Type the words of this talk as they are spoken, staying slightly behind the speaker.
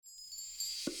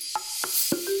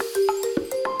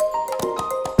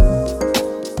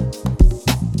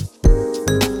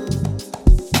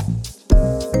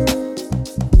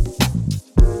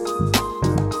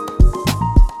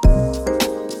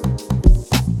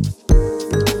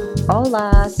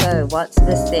Hola, so what's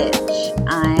the stitch?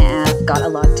 I have got a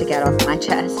lot to get off my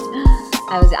chest.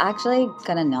 I was actually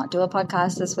going to not do a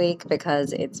podcast this week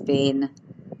because it's been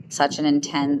such an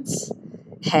intense,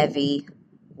 heavy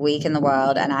week in the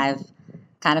world, and I've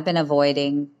kind of been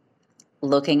avoiding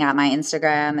looking at my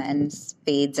Instagram and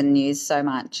feeds and news so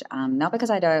much. Not because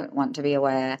I don't want to be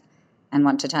aware and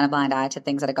want to turn a blind eye to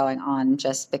things that are going on,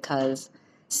 just because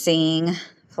seeing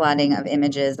flooding of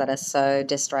images that are so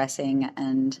distressing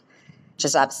and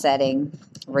just upsetting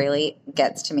really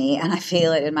gets to me, and I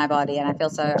feel it in my body and I feel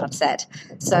so upset.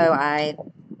 So I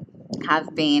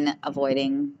have been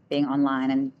avoiding being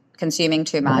online and consuming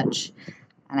too much.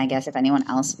 And I guess if anyone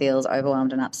else feels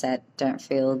overwhelmed and upset, don't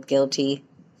feel guilty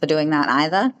for doing that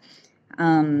either.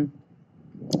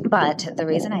 But the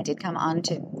reason I did come on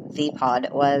to the pod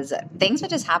was things were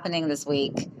just happening this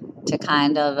week to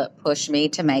kind of push me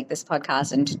to make this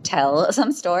podcast and to tell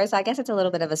some stories. I guess it's a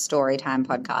little bit of a story time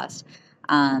podcast.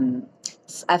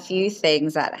 A few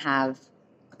things that have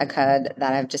occurred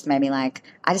that have just made me like,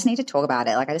 I just need to talk about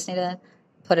it. Like, I just need to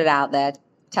put it out there,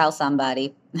 tell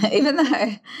somebody, even though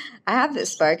I have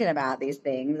spoken about these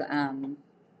things.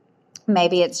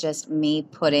 Maybe it's just me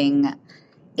putting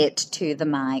it to the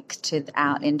mic,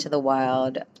 out into the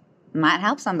world, might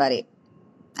help somebody.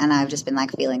 And I've just been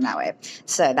like feeling that way.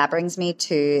 So that brings me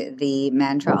to the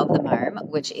mantra of the moment,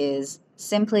 which is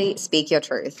simply speak your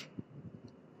truth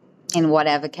in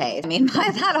whatever case. I mean,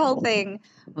 by that whole thing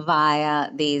via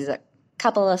these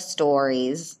couple of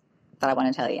stories that I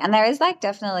want to tell you. And there is like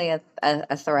definitely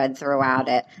a thread throughout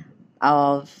it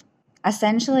of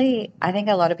essentially, I think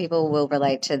a lot of people will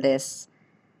relate to this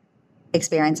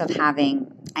experience of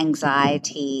having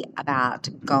anxiety about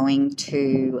going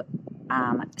to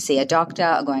see a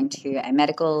doctor or going to a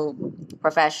medical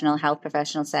professional, health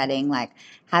professional setting, like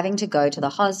having to go to the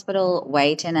hospital,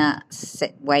 wait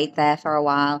there for a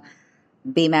while,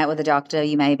 be met with a doctor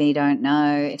you maybe don't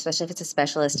know, especially if it's a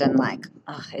specialist, and like,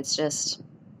 it's just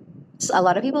a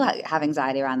lot of people have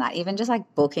anxiety around that, even just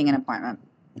like booking an appointment.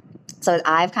 So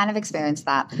I've kind of experienced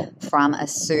that from a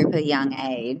super young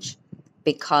age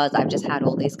because I've just had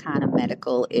all these kind of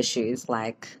medical issues,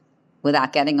 like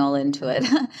without getting all into it.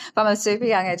 From a super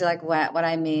young age, like what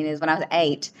I mean is when I was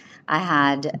 8, I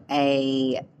had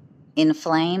a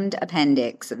inflamed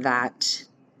appendix that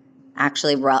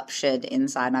actually ruptured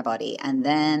inside my body, and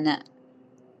then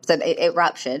so it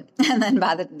ruptured, and then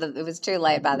it was too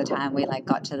late by the time we like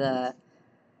got to the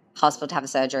hospital to have a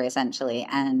surgery, essentially.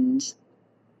 And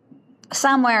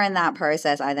somewhere in that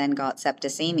process, I then got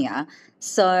septicemia.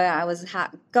 So I was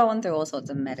going through all sorts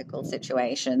of medical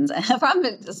situations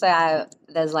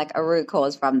there's like a root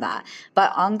cause from that.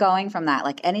 But ongoing from that,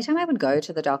 like anytime I would go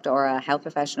to the doctor or a health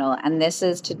professional, and this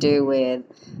is to do with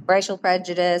racial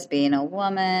prejudice, being a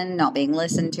woman, not being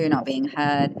listened to, not being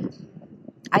heard,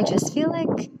 I just feel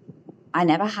like I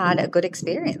never had a good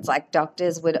experience. Like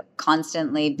doctors would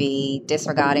constantly be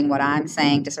disregarding what I'm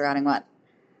saying, disregarding what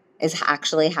is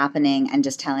actually happening, and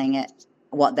just telling it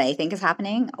what they think is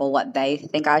happening or what they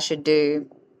think I should do,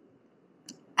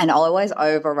 and always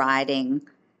overriding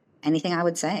anything I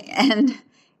would say. And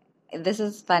this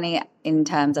is funny in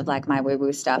terms of like my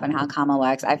woo-woo stuff and how karma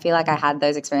works. I feel like I had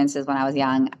those experiences when I was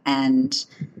young, and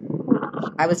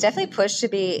I was definitely pushed to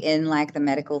be in like the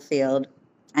medical field,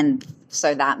 and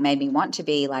so that made me want to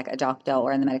be like a doctor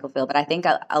or in the medical field. But I think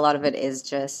a lot of it is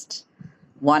just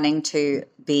wanting to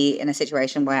be in a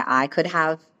situation where I could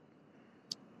have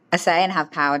a say and have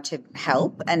power to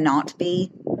help, and not be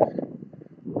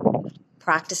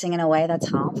practicing in a way that's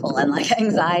harmful and like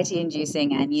anxiety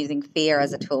inducing and using fear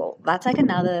as a tool. That's like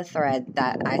another thread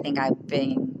that I think I've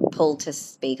been pulled to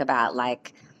speak about,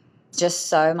 like just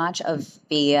so much of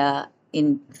fear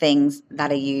in things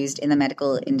that are used in the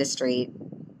medical industry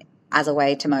as a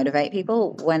way to motivate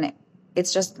people, when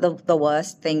it's just the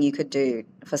worst thing you could do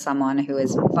for someone who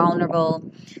is vulnerable,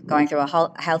 going through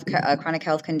a chronic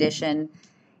health condition,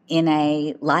 in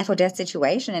a life or death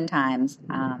situation in times,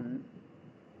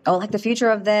 or like the future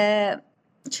of their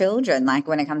children, like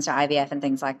when it comes to IVF and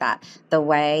things like that. The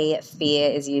way fear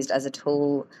is used as a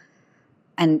tool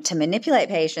and to manipulate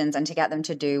patients and to get them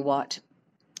to do what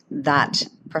that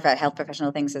health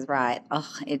professional thinks is right.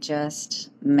 It just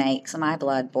makes my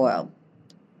blood boil.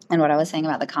 And what I was saying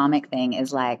about the karmic thing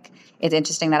is like, it's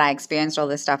interesting that I experienced all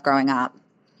this stuff growing up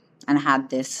and had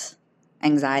this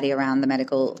anxiety around the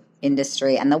medical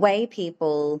industry and the way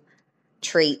people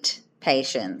treat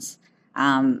patients.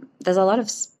 There's a lot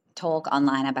of talk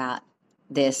online about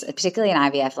this, particularly in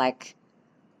IVF, like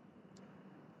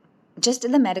just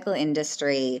in the medical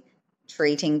industry,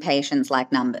 treating patients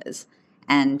like numbers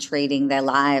and treating their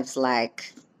lives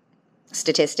like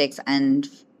statistics and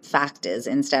factors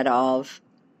instead of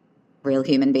real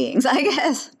human beings, I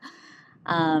guess.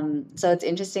 So it's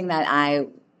interesting that I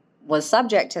was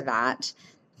subject to that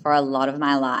for a lot of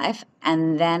my life.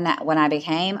 And then when I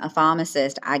became a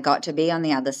pharmacist, I got to be on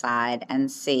the other side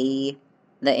and see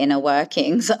the inner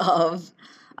workings of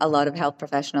a lot of health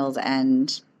professionals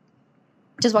and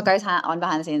just what goes on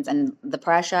behind the scenes and the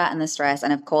pressure and the stress.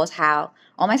 And of course, how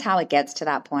it gets to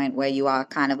that point where you are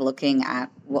kind of looking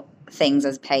at things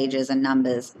as pages and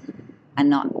numbers and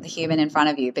not the human in front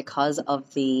of you because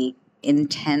of the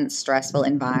intense, stressful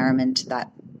environment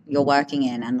that you're working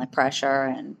in and the pressure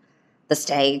and the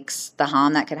stakes, the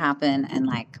harm that could happen and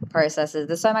like processes.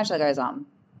 There's so much that goes on.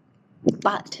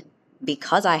 But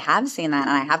because I have seen that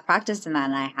and I have practiced in that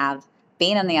and I have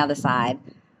been on the other side,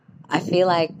 I feel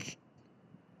like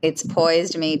it's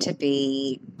poised me to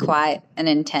be quite an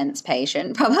intense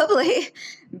patient, probably,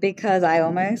 because I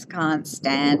almost can't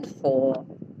stand for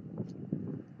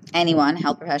anyone,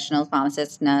 health professionals,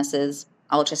 pharmacists, nurses,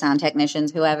 ultrasound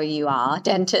technicians, whoever you are,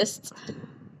 dentists,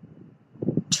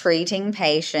 treating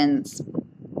patients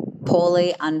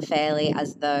poorly, unfairly,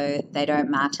 as though they don't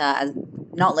matter, as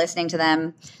not listening to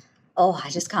them. Oh, I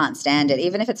just can't stand it.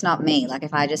 Even if it's not me, like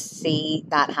if I just see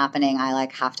that happening, I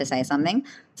like have to say something.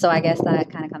 So I guess that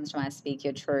kind of comes to my speak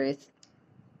your truth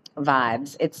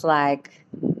vibes. It's like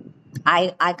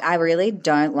I really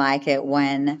don't like it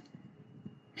when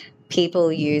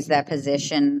people use their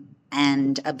position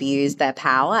and abuse their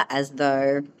power as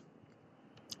though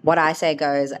what I say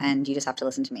goes and you just have to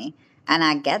listen to me. And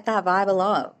I get that vibe a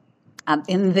lot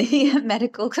in the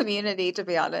medical community, to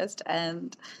be honest,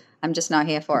 and I'm just not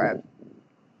here for it.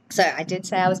 So I did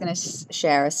say I was going to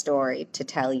share a story to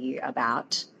tell you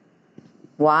about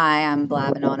why I'm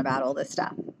blabbing on about all this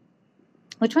stuff.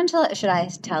 Which one should I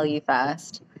tell you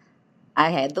first?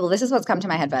 Okay, well, this is what's come to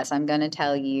my head first. I'm going to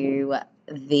tell you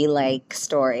the lake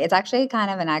story. It's actually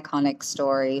kind of an iconic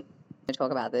story. To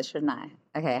talk about this, shouldn't I?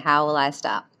 Okay, how will I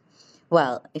start?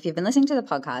 Well, if you've been listening to the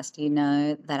podcast, you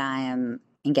know that I am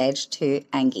engaged to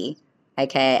Angie,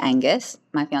 aka Angus,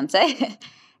 my fiance.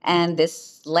 And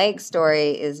this lake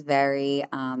story is very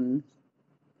to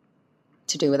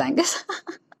do with Angus.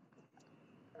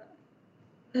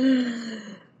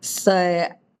 So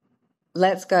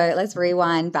let's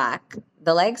rewind back.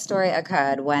 The lake story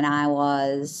occurred when I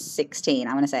was 16.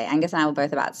 I want to say Angus and I were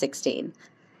both about 16.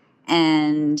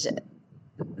 And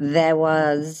there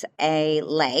was a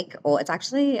lake, or it's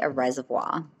actually a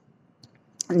reservoir,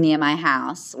 near my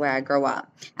house where I grew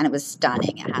up, and it was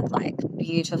stunning. It had like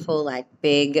beautiful, like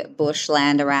big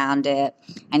bushland around it,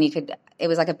 and it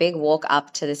was like a big walk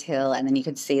up to this hill, and then you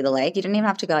could see the lake. You didn't even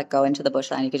have to go into the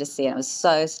bushland. You could just see it. It was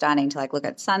so stunning to like look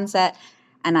at sunset,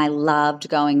 and I loved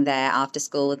going there after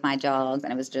school with my dogs,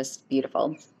 and it was just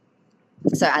beautiful.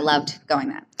 So I loved going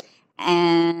there.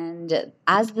 And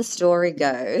as the story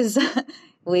goes,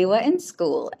 we were in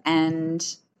school, and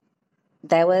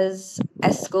there was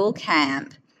a school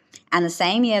camp. And the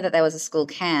same year that there was a school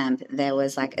camp, there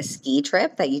was like a ski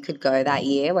trip that you could go that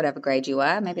year, whatever grade you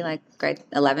were, maybe like grade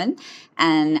 11.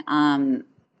 And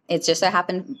it just so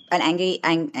happened, and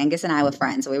Angus and I were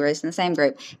friends. So we were in the same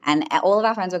group, and all of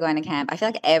our friends were going to camp. I feel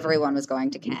like everyone was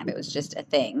going to camp. It was just a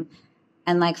thing.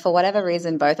 And like for whatever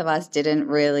reason, both of us didn't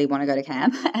really want to go to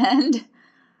camp. And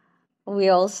we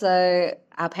also,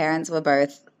 our parents were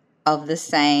both of the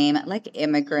same like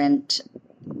immigrant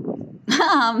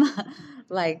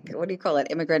like, what do you call it?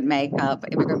 Immigrant makeup,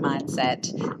 immigrant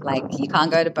mindset. Like, you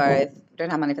can't go to both. Don't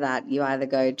have money for that. You either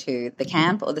go to the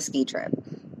camp or the ski trip.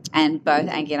 And both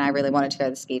Angie and I really wanted to go to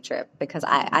the ski trip because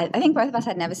I think both of us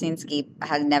had never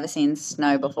seen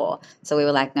snow before. So we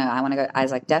were like, no, I want to go. I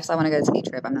was like, Defs, I want to go to the ski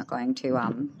trip. I'm not going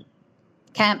to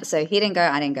camp. So he didn't go,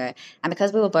 I didn't go. And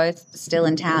because we were both still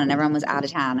in town and everyone was out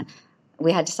of town,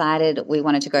 we had decided we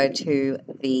wanted to go to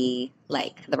the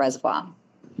lake, the reservoir.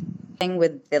 Thing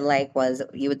with the lake was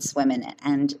you would swim in it,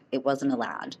 and it wasn't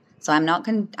allowed. So I'm not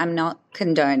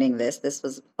condoning this. This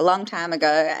was a long time ago,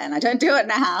 and I don't do it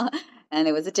now. And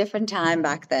it was a different time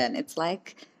back then. It's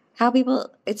like how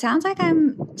people. It sounds like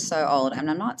I'm so old, and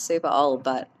I'm not super old,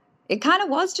 but it kind of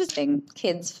was just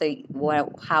kids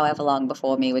for however long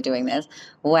before me were doing this,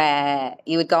 where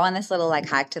you would go on this little like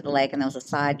hike to the lake, and there was a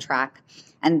side track,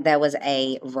 and there was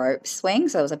a rope swing.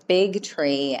 So it was a big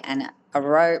tree and a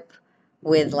rope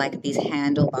with like these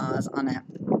handlebars on it.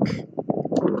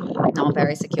 Not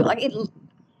very secure. Like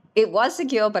it was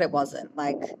secure, but it wasn't.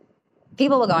 Like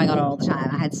people were going on it all the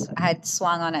time. I had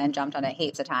swung on it and jumped on it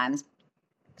heaps of times.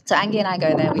 So Angie and I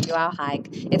go there, we do our hike.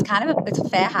 It's it's a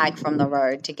fair hike from the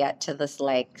road to get to this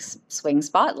lake swing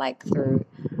spot, like through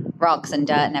rocks and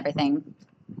dirt and everything.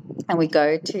 And we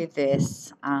go to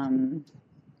this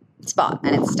spot,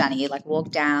 and it's stunning. You like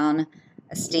walk down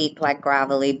a steep, like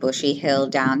gravelly, bushy hill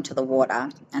down to the water,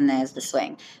 and there's the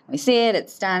swing. We see it,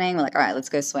 it's stunning. We're like, all right, let's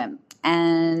go swim.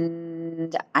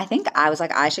 And I think I was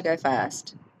like, I should go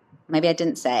first. Maybe I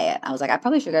didn't say it. I was like, I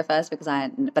probably should go first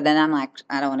but then I'm like,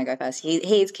 I don't want to go first.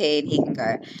 He's keen, he can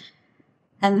go.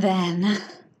 And then,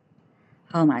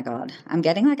 oh my God, I'm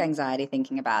getting like anxiety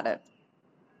thinking about it.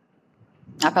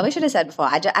 I probably should have said before,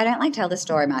 I don't like tell this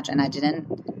story much, and I didn't,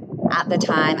 at the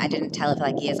time, I didn't tell it for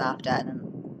like years after. And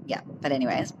then, yeah, but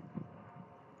anyways,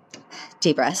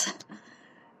 deep breaths.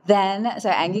 Then, so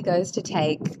Angie goes to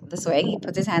take the swing. He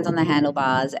puts his hands on the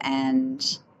handlebars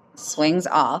and swings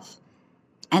off.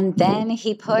 And then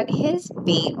he put his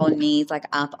feet or knees like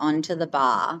up onto the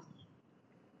bar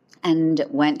and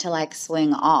went to like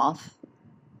swing off.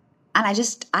 And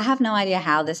I have no idea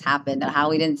how this happened or how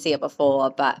we didn't see it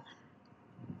before, but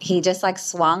he just like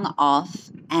swung off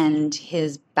and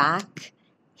his back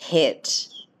hit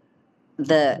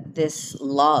this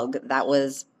log that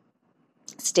was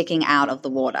sticking out of the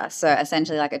water. So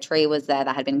essentially like a tree was there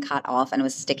that had been cut off and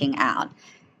was sticking out,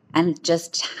 and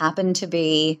just happened to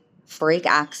be freak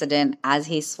accident as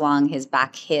he swung, his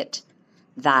back hit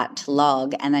that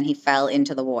log and then he fell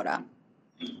into the water.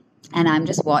 And I'm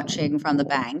just watching from the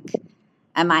bank,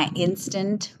 and my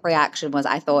instant reaction was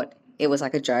I thought it was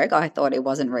like a joke. I thought it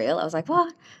wasn't real. I was like,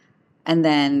 what? And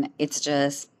then it's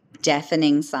just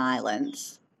deafening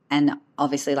silence, and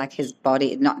obviously like his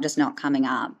body not coming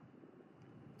up.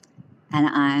 And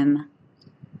I'm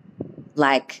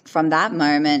like, from that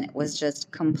moment was just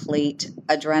complete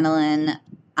adrenaline.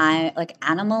 I like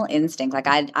animal instinct. Like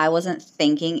I wasn't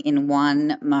thinking in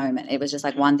one moment. It was just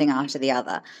like one thing after the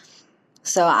other.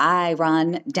 So I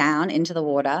run down into the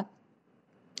water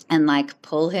and like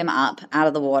pull him up out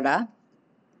of the water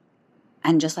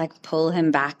and just like pull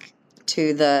him back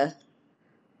to the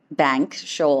bank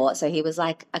shore. So he was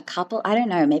like a couple, I don't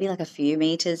know, maybe like a few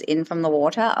meters in from the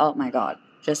water. Oh my God,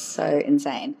 just so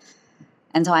insane.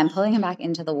 And so I'm pulling him back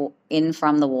in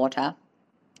from the water.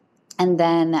 And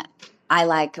then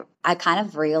I kind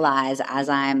of realize as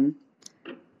I'm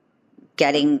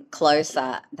getting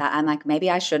closer that I'm like, maybe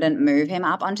I shouldn't move him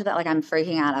up onto that. Like I'm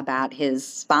freaking out about his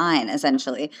spine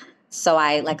essentially. So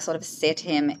I like sort of sit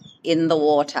him in the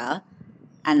water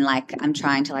and like I'm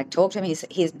trying to like talk to him.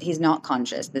 He's not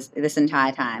conscious this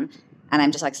entire time. And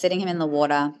I'm just like sitting him in the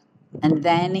water. And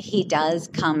then he does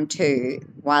come to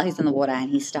while he's in the water, and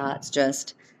he starts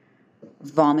just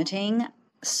vomiting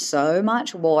so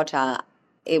much water.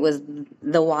 It was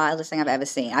the wildest thing I've ever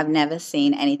seen. I've never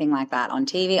seen anything like that on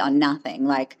TV, on nothing.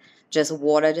 Like just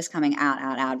water just coming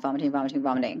out,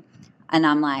 vomiting. And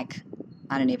I'm like,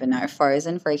 I don't even know,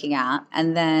 frozen, freaking out.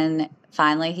 And then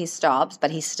finally he stops,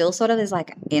 but he still sort of is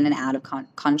like in and out of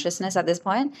consciousness at this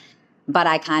point. But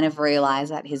I kind of realize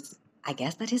that I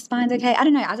guess that his spine's okay. I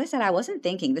don't know. As I said, I wasn't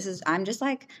thinking. I'm just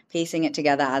like piecing it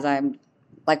together as I'm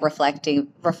like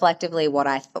reflectively what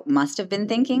I must have been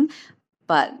thinking.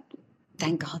 But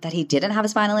thank God that he didn't have a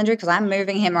spinal injury, because I'm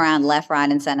moving him around left, right,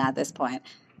 and center at this point.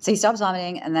 So he stops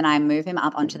vomiting, and then I move him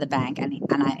up onto the bank, and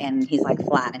he's like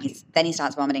flat, and then he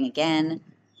starts vomiting again.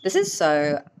 This is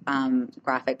so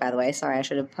graphic, by the way. Sorry, I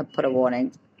should have put a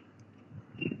warning.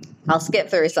 I'll skip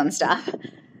through some stuff.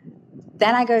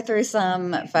 Then I go through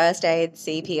some first aid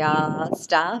CPR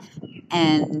stuff,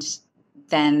 and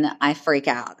then I freak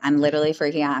out. I'm literally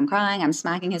freaking out. I'm crying. I'm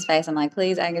smacking his face. I'm like,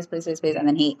 please, Angus, please. And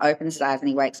then he opens his eyes and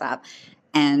he wakes up.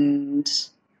 And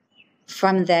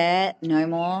from there, no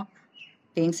more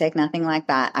being sick, nothing like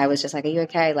that. I was just like, are you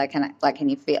okay? Like, can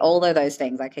you feel all of those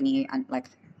things? Like, can you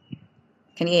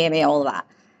hear me? All of that.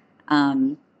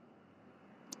 And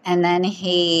then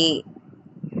he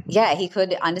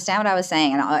could understand what I was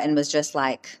saying, and was just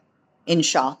like in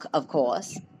shock, of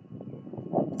course.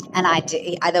 And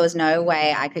there was no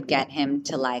way I could get him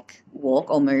to like walk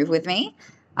or move with me.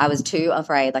 I was too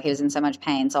afraid. Like he was in so much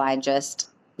pain. So I just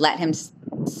left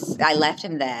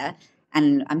him there,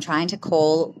 and I'm trying to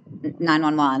call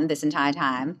 911 this entire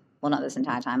time. Well, not this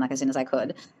entire time, like as soon as I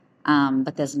could.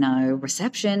 But there's no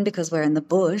reception because we're in the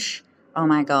bush. Oh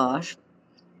my gosh.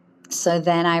 So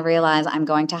then I realize I'm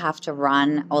going to have to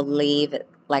run or leave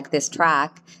like this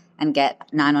track and get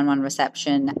 911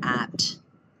 reception at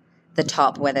the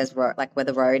top where there's where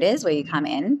the road is, where you come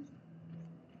in.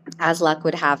 As luck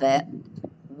would have it,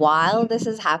 while this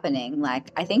is happening, like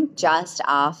I think just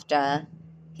after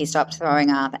he stopped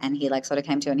throwing up and he like sort of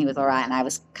came to and he was all right, and I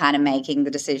was kind of making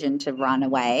the decision to run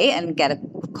away and get a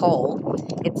call,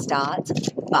 it starts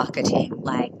bucketing,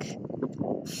 like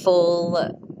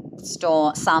full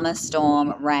summer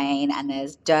storm rain, and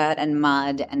there's dirt and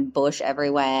mud and bush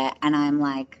everywhere, and I'm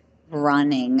like,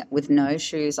 running with no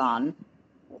shoes on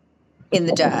in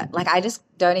the dirt. Like, I just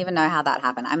don't even know how that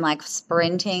happened. I'm like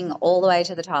sprinting all the way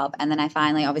to the top, and then I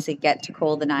finally obviously get to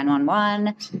call the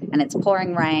 911, and it's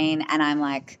pouring rain, and I'm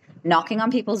like knocking on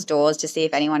people's doors to see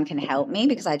if anyone can help me,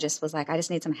 because I just was like, I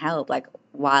just need some help, like,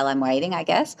 while I'm waiting, I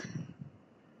guess.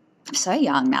 I'm so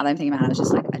young now that I'm thinking about it. I was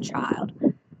just like a child.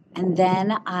 And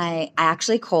then I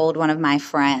actually called one of my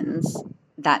friends,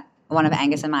 that one of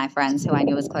Angus and my friends who I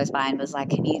knew was close by, and was like,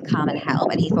 can you come and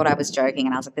help? And he thought I was joking.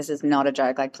 And I was like, this is not a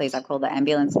joke. Like, please, I've called the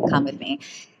ambulance, come with me.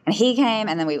 And he came,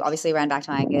 and then we obviously ran back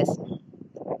to Angus.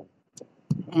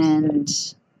 And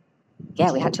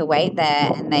yeah, we had to wait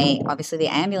there. And the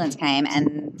ambulance came,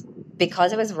 and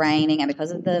because it was raining and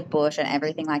because of the bush and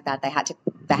everything like that, they had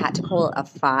to call a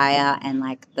fire and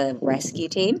like the rescue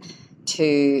team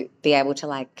to be able to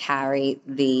like carry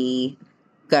the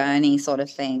gurney sort of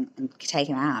thing and take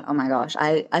him out. Oh my gosh.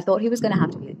 I thought he was going to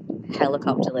have to be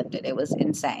helicopter lifted. It was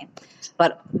insane.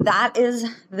 But that is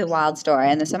the wild story,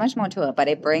 and there's so much more to it. But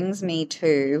it brings me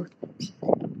to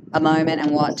a moment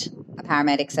and what a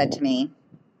paramedic said to me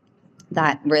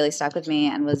that really stuck with me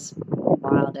and was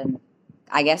wild. And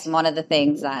I guess one of the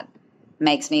things that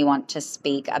makes me want to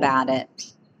speak about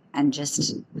it and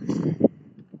just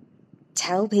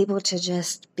tell people to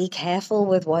just be careful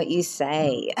with what you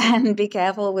say and be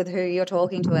careful with who you're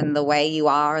talking to and the way you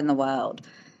are in the world.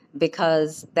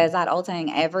 Because there's that old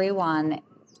saying, everyone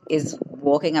is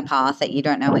walking a path that you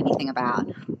don't know anything about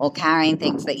or carrying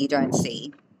things that you don't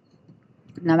see.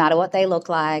 No matter what they look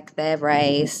like, their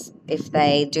race, if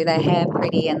they do their hair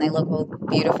pretty and they look all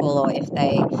beautiful, or if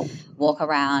they walk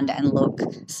around and look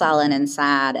sullen and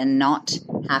sad and not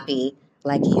happy,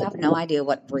 like, you have no idea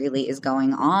what really is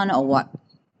going on, or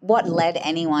what led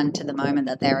anyone to the moment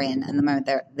that they're in and the moment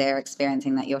they're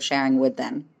experiencing that you're sharing with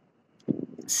them.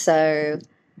 So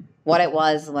what it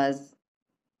was,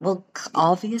 well,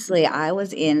 obviously I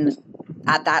was in,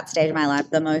 at that stage of my life,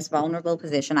 the most vulnerable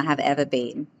position I have ever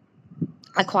been.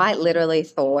 I quite literally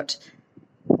thought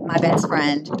my best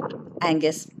friend,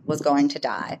 Angus, was going to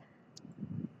die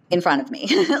in front of me,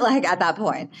 like, at that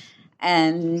point.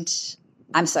 And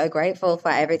I'm so grateful for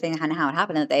everything and how it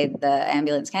happened, that the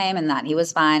ambulance came and that he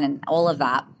was fine and all of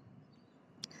that.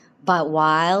 But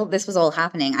while this was all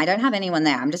happening, I don't have anyone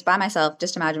there. I'm just by myself.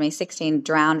 Just imagine me, 16,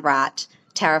 drowned rat,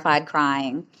 terrified,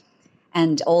 crying,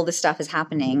 and all this stuff is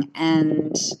happening.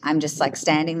 And I'm just like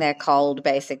standing there cold,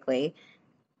 basically.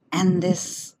 And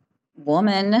this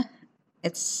woman,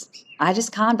 I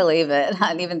just can't believe it.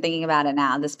 I'm even thinking about it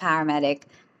now. This paramedic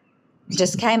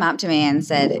just came up to me and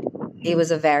said, it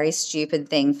was a very stupid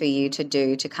thing for you to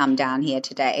do to come down here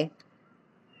today.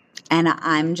 And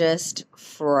I'm just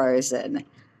frozen.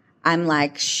 I'm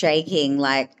like shaking,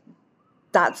 like,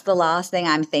 that's the last thing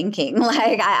I'm thinking.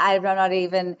 Like, I'm not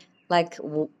even like,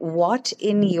 what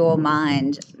in your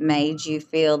mind made you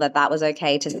feel that that was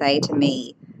okay to say to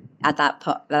me at that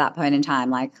point in time?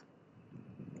 Like,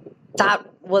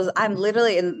 I'm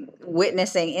literally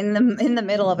witnessing in the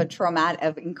middle of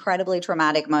of incredibly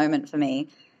traumatic moment for me.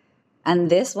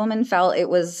 And this woman felt it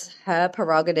was her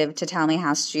prerogative to tell me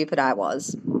how stupid I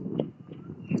was.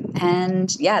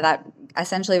 And yeah, that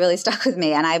essentially really stuck with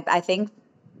me. And I think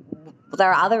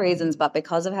there are other reasons, but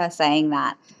because of her saying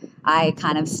that, I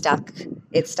kind of stuck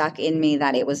in me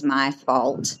that it was my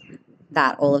fault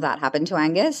that all of that happened to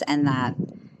Angus, and that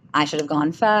I should have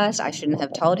gone first. I shouldn't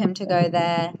have told him to go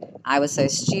there. I was so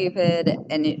stupid.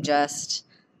 And it just,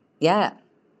 yeah,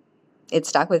 it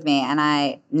stuck with me.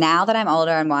 And now that I'm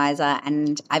older and wiser,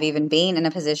 and I've even been in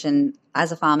a position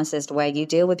as a pharmacist where you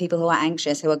deal with people who are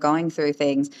anxious, who are going through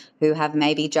things, who have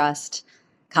maybe just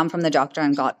come from the doctor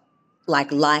and got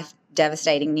like life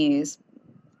devastating news,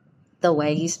 the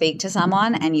way you speak to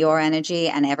someone and your energy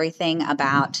and everything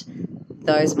about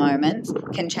those moments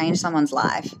can change someone's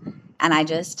life. And I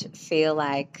just feel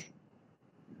like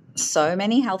so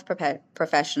many health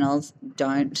professionals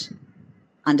don't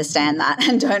understand that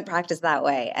and don't practice that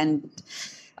way. And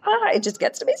it just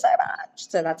gets to me so much.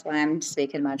 So that's why I'm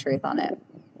speaking my truth on it.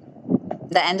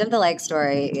 The end of the lake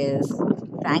story is,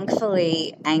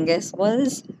 thankfully, Angus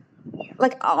was,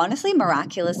 like, honestly,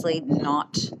 miraculously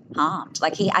not harmed.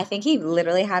 Like, I think he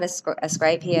literally had a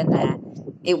scrape here and there.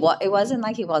 It wasn't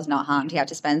like he was not harmed. He had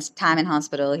to spend time in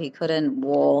hospital. He couldn't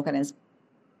walk, and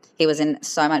he was in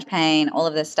so much pain, all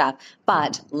of this stuff.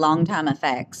 But long-term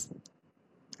effects,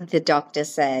 the doctor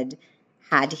said,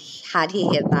 had he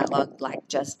hit that log like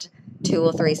just 2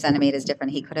 or 3 centimeters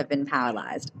different, he could have been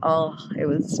paralyzed. Oh, it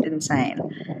was insane.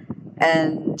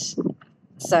 And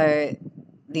so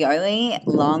the only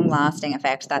long-lasting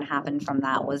effect that happened from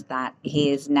that was that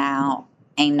he is now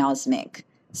anosmic,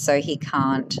 so he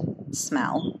can't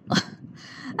smell.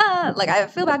 Like, I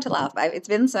feel bad to laugh. It's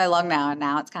been so long now, and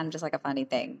now it's kind of just like a funny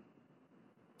thing.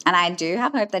 And I do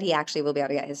have hope that he actually will be able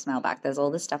to get his smell back. There's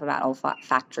all this stuff about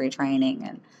olfactory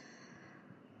training,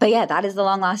 but yeah, that is the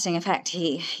long-lasting effect.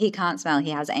 He can't smell.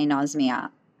 He has anosmia.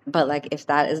 But like, if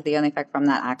that is the only effect from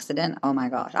that accident, oh my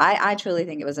gosh, I truly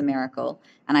think it was a miracle.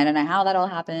 And I don't know how that all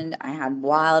happened. I had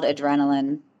wild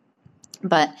adrenaline,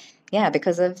 but yeah,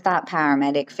 because of that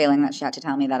paramedic feeling that she had to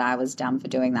tell me that I was dumb for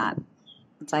doing that.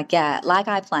 It's like, yeah, like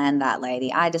I planned that,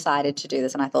 lady. I decided to do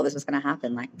this, and I thought this was going to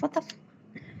happen. Like, what the?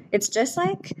 It's just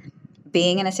like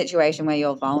being in a situation where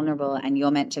you're vulnerable and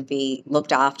you're meant to be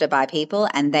looked after by people,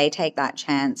 and they take that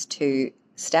chance to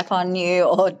step on you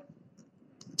or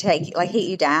hit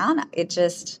you down. It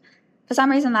just, for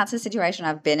some reason, that's a situation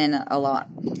I've been in a lot,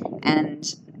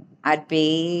 and I'd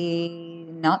be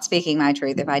not speaking my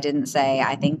truth if I didn't say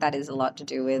I think that is a lot to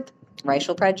do with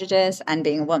racial prejudice and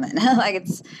being a woman. Like,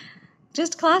 it's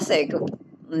just classic,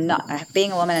 not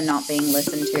being a woman and not being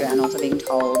listened to, and also being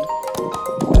told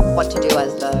what to do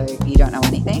as though you don't know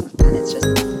anything, and it's just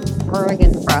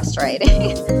friggin'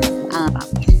 frustrating.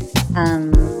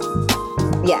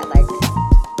 Yeah, like,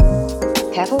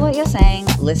 careful what you're saying,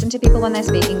 listen to people when they're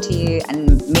speaking to you,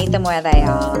 and meet them where they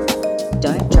are.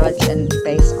 Don't judge and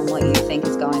based on what you think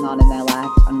is going on in their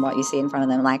life and what you see in front of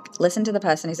them. Like, listen to the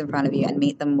person who's in front of you and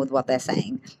meet them with what they're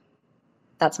saying.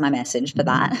 That's my message for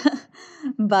that.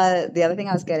 But the other thing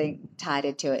I was getting tied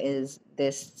into is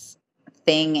this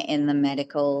thing in the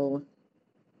medical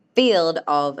field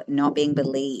of not being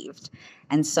believed.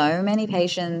 And so many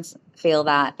patients feel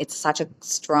that it's such a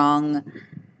strong,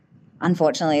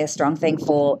 unfortunately, a strong thing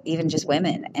for even just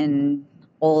women and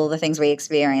all the things we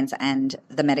experience, and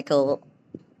the medical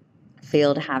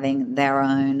field having their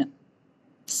own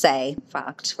say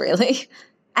fucked, really.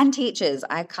 And teachers,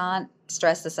 I can't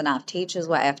stress this enough. Teachers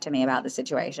were F to me about the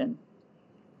situation.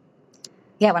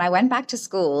 Yeah, when I went back to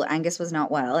school, Angus was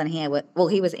not well, and he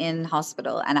was in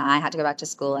hospital, and I had to go back to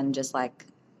school and just like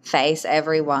face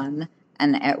everyone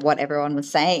and what everyone was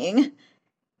saying.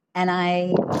 And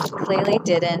I clearly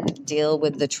didn't deal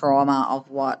with the trauma of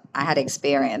what I had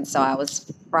experienced. So I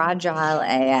was fragile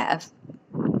AF.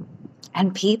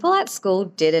 And people at school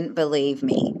didn't believe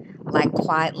me, like,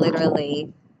 quite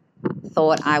literally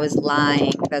thought I was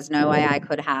lying. There's no way I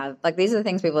could have, like, these are the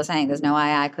things people are saying. There's no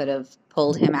way I could have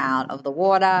pulled him out of the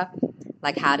water.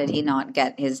 Like, how did he not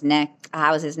get his neck?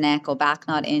 How was his neck or back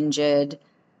not injured?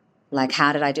 Like,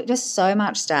 how did I do? Just so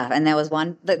much stuff. And there was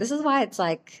one, this is why it's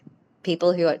like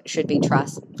people who should be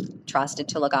trusted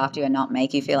to look after you and not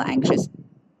make you feel anxious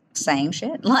saying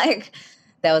shit. Like,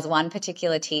 there was one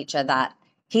particular teacher that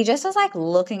he just was like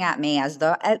looking at me as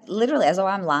though, literally as though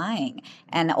I'm lying.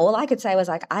 And all I could say was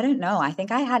like, I don't know. I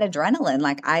think I had adrenaline.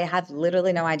 Like, I have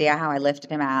literally no idea how I lifted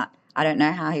him out. I don't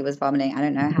know how he was vomiting. I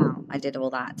don't know how I did all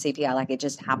that CPR. Like, it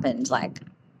just happened. Like,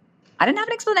 I didn't have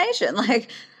an explanation. Like,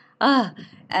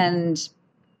 and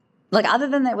like, other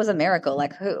than it was a miracle,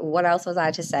 like, what else was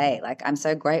I to say? Like, I'm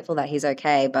so grateful that he's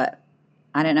okay, but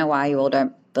I don't know why you all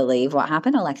don't believe what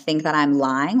happened, or like think that I'm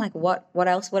lying. Like, what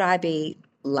else would I be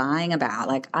lying about?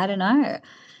 Like, I don't know.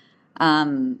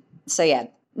 So yeah,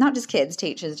 not just kids,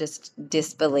 teachers just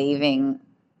disbelieving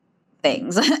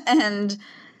things. And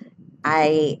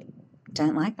I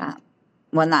don't like that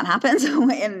when that happens,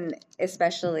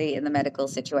 especially in the medical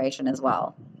situation as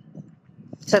well.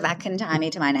 So that can tie me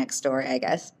to my next story, I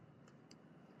guess.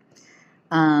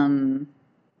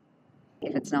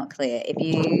 If it's not clear, if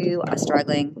you are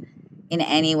struggling in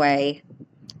any way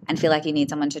and feel like you need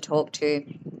someone to talk to,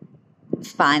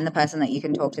 find the person that you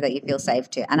can talk to that you feel safe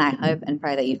to. And I hope and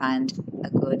pray that you find a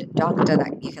good doctor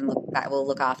that will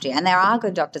look after you. And there are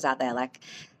good doctors out there. Like,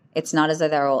 it's not as though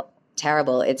they're all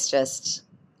terrible. It's just,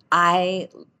 I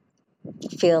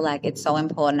feel like it's so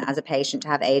important as a patient to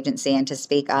have agency and to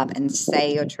speak up and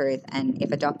say your truth. And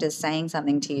if a doctor's saying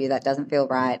something to you that doesn't feel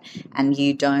right and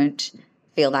you don't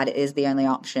feel that it is the only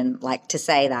option, like, to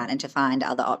say that and to find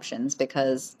other options.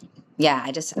 Because yeah,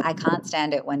 I can't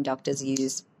stand it when doctors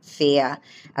use fear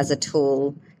as a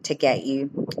tool to get you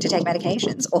to take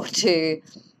medications or to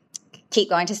keep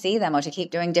going to see them or to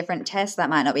keep doing different tests that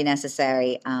might not be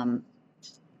necessary.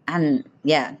 And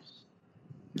yeah,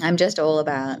 I'm just all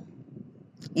about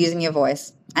using your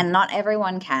voice, and not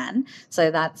everyone can.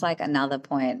 So that's like another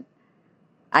point,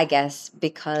 I guess,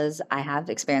 because I have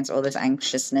experienced all this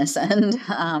anxiousness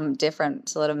and different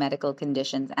sort of medical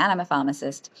conditions, and I'm a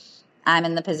pharmacist. I'm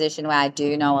in the position where I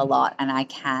do know a lot and I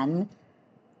can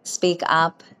speak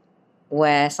up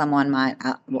where someone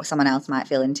else might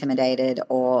feel intimidated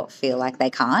or feel like they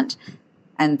can't.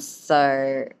 And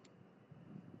so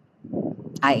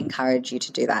I encourage you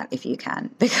to do that if you can,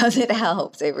 because it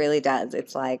helps. It really does.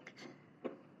 It's like,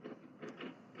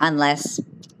 unless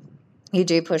you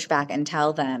do push back and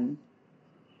tell them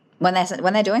when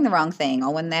they're doing the wrong thing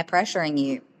or when they're pressuring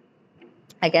you.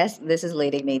 I guess this is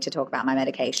leading me to talk about my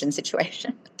medication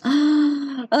situation.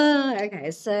 Okay,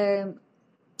 so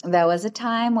there was a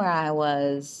time where I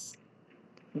was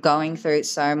going through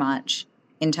so much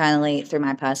internally through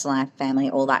my personal life, family,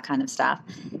 all that kind of stuff.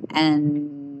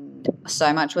 And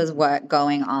so much was work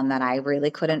going on that I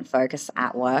really couldn't focus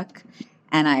at work.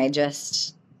 And I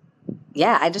just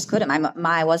couldn't.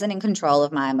 I wasn't in control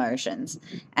of my emotions.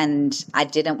 And I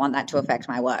didn't want that to affect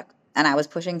my work. And I was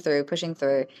pushing through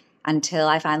until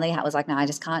I finally was like, no, I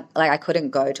just can't, like I couldn't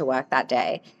go to work that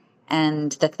day.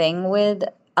 And the thing with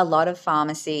a lot of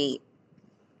pharmacy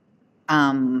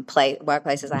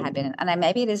workplaces I had been in, and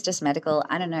maybe it is just medical,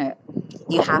 I don't know,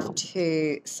 you have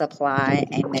to supply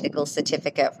a medical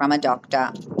certificate from a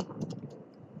doctor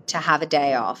to have a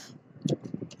day off.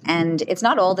 And it's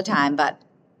not all the time, but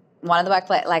one of the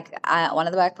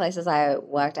workplaces I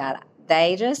worked at,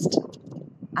 they just,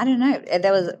 I don't know,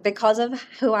 there was, because of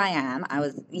who I am, I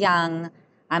was young,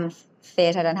 I'm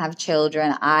fit, I don't have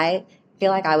children, I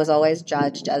feel like I was always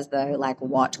judged as though, like,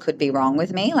 what could be wrong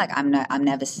with me? Like, I'm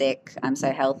never sick, I'm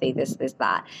so healthy, this,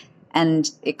 that. And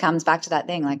it comes back to that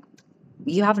thing, like,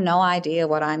 you have no idea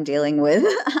what I'm dealing with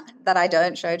that I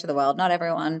don't show to the world. Not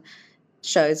everyone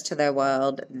shows to their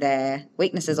world their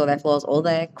weaknesses or their flaws or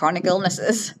their chronic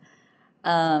illnesses.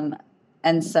 And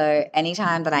so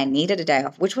anytime that I needed a day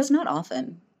off, which was not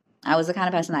often, I was the kind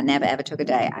of person that never, ever took a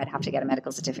day. I'd have to get a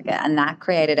medical certificate. And that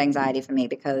created anxiety for me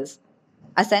because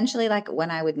essentially, like, when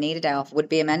I would need a day off would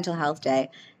be a mental health day,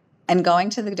 and going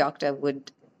to the doctor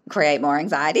would create more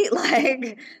anxiety.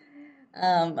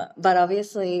 But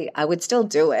obviously I would still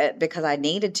do it because I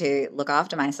needed to look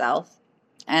after myself.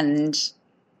 And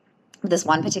this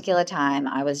one particular time,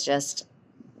 I was just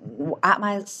at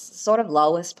my sort of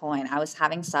lowest point. I was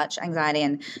having such anxiety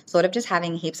and sort of just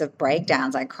having heaps of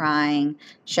breakdowns, like crying,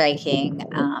 shaking,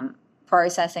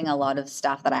 processing a lot of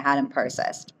stuff that I hadn't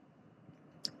processed.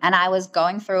 And I was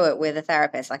going through it with a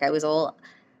therapist. Like, it was all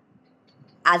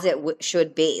as it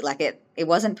should be. Like, it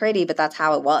wasn't pretty, but that's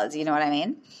how it was. You know what I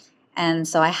mean? And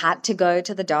so I had to go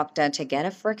to the doctor to get a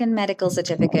freaking medical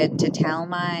certificate to tell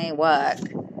my work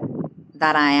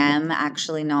that I am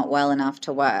actually not well enough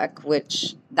to work,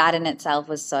 which that in itself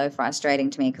was so frustrating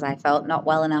to me because I felt not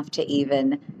well enough to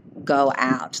even go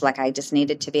out. Like, I just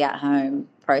needed to be at home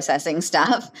processing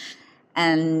stuff.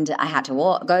 And I had to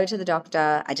go to the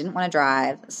doctor. I didn't want to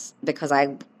drive because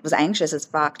I was anxious as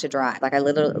fuck to drive. Like, I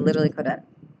literally couldn't.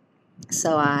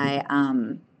 So I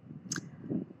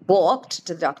walked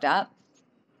to the doctor,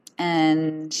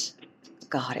 and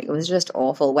God, it was just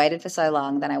awful. Waited for so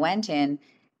long. Then I went in,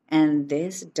 and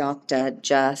this doctor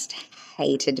just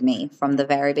hated me from the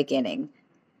very beginning.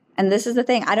 And this is the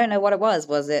thing. I don't know what it was.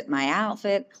 Was it my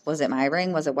outfit? Was it my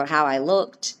ring? Was it how I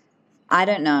looked? I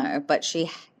don't know. But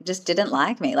she just didn't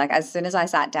like me. Like, as soon as I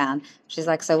sat down, she's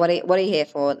like, so what are you here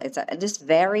for? It's just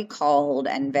very cold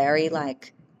and very,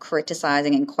 like,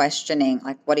 criticizing and questioning,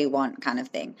 like, what do you want kind of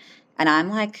thing. And I'm,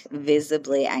 like,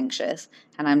 visibly anxious.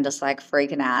 And I'm just, like,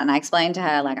 freaking out. And I explained to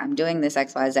her, like, I'm doing this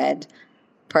XYZ,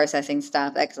 processing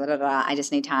stuff, I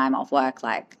just need time off work,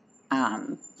 like,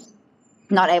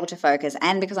 not able to focus.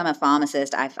 And because I'm a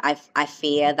pharmacist, I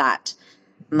fear that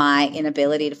my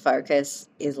inability to focus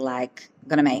is, like,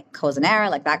 going to cause an error,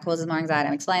 like that causes more anxiety.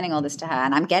 I'm explaining all this to her,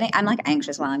 and I'm like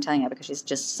anxious while I'm telling her because she's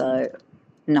just so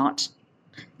not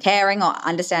caring or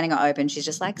understanding or open. She's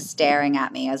just, like, staring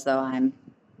at me as though I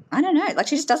don't know, like,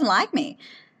 she just doesn't like me.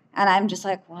 And I'm just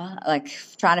like, what? Like,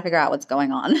 trying to figure out what's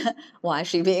going on. Why is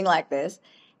she being like this?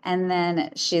 And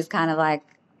then she's kind of like,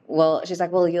 she's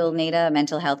like, well, you'll need a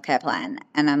mental health care plan.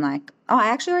 And I'm like, oh, I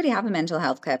actually already have a mental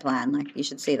health care plan. Like, you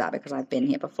should see that because I've been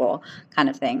here before, kind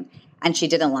of thing. And she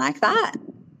didn't like that.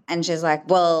 And she's like,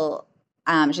 well,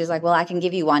 I can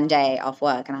give you 1 day off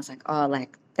work. And I was like, oh,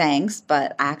 like, thanks.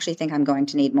 But I actually think I'm going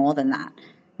to need more than that.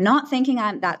 Not thinking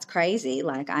that's crazy.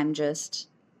 Like, I'm just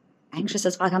anxious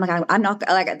as fuck. I'm like, I'm not,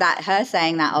 like, that, her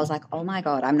saying that, I was like, oh my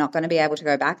God, I'm not going to be able to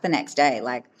go back the next day.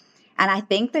 Like, and I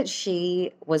think that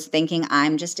she was thinking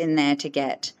I'm just in there to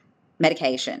get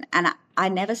medication. And I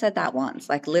never said that once,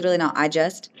 like, literally not. I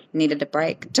just needed a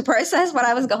break to process what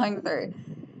I was going through.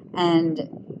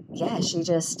 And yeah, she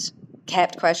just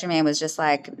kept questioning me and was just,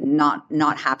 like, not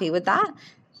happy with that.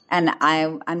 And I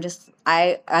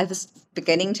was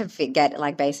beginning to get,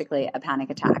 like, basically a panic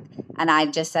attack. And I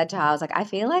just said to her, I was like, I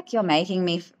feel like you're making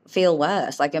me feel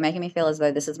worse. Like, you're making me feel as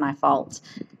though this is my fault.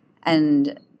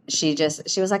 And she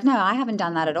was like, no, I haven't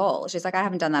done that at all. She's like, I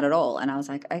haven't done that at all. And I was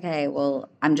like, okay, well,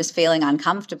 I'm just feeling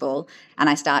uncomfortable. And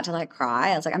I start to like cry.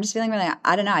 I was like, I'm just feeling really,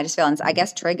 I don't know. I just feel, I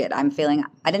guess, triggered. I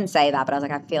didn't say that, but I was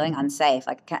like, I'm feeling unsafe.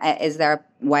 Like, is there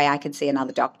a way I could see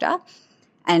another doctor?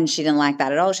 And she didn't like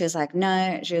that at all. She was like,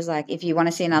 no. She was like, if you want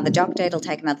to see another doctor, it'll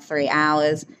take another 3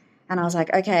 hours. And I was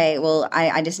like, okay, well,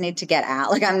 I just need to get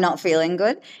out. Like, I'm not feeling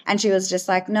good. And she was just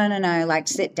like, no, like,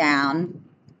 sit down,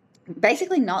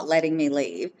 basically not letting me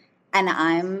leave. And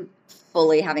I'm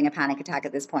fully having a panic attack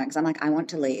at this point because I'm like, I want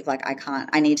to leave. Like,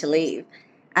 I need to leave.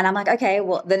 And I'm like, okay,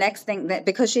 well, the next thing,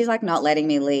 because she's like not letting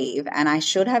me leave, and I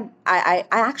should have, I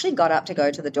actually got up to go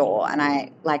to the door, and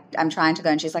I'm trying to go,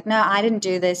 and she's like, no, I didn't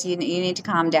do this. You need to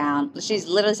calm down. She's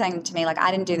literally saying to me, like,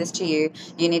 I didn't do this to you.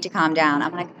 You need to calm down.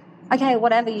 I'm like, okay,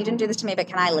 whatever. You didn't do this to me, but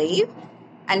can I leave?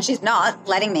 And she's not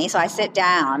letting me, so I sit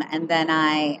down, and then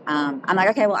I'm like,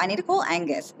 okay, well, I need to call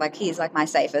Angus. Like, he's like my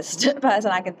safest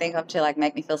person I can think of to like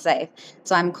make me feel safe.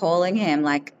 So I'm calling him,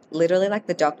 like, literally, like,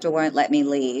 the doctor won't let me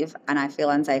leave, and I feel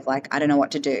unsafe. Like, I don't know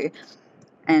what to do.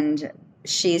 And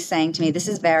she's saying to me, this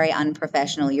is very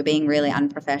unprofessional. You're being really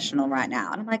unprofessional right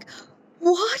now. And I'm like,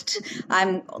 what?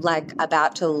 I'm like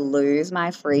about to lose my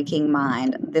freaking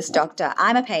mind. This doctor,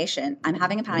 I'm a patient. I'm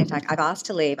having a panic attack. I've asked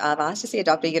to leave. I've asked to see a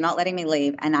doctor. You're not letting me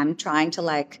leave. And I'm trying to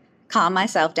like calm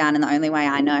myself down in the only way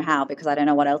I know how because I don't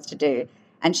know what else to do.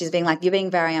 And she's being like, you're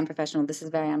being very unprofessional. This is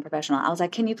very unprofessional. I was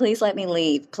like, can you please let me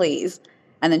leave, please?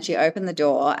 And then she opened the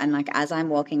door. And like, as I'm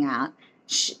walking out,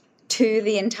 to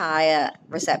the entire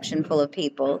reception full of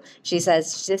people, she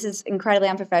says, this is incredibly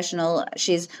unprofessional.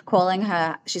 She's calling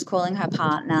her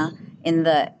partner in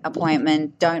the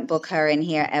appointment. Don't book her in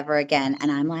here ever again. And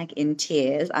I'm like in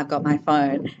tears. I've got my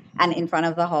phone. And in front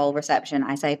of the whole reception,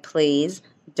 I say, please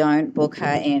don't book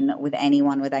her in with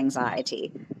anyone with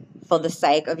anxiety. For the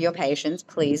sake of your patients,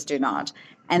 please do not.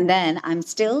 And then I'm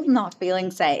still not feeling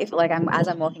safe. Like as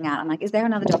I'm walking out, I'm like, is there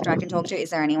another doctor I can talk to? Is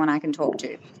there anyone I can talk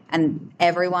to? And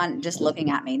everyone just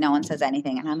looking at me. No one says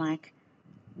anything. And I'm like,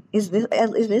 is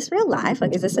this real life?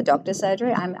 Like, is this a doctor's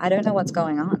surgery? I don't know what's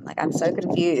going on. Like, I'm so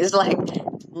confused. Like,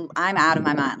 I'm out of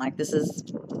my mind. Like, this is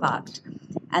fucked.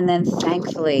 And then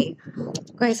thankfully,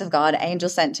 grace of God, angel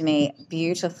sent to me,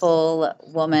 beautiful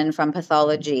woman from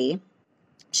pathology.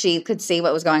 She could see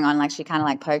what was going on. Like, she kind of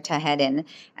like poked her head in,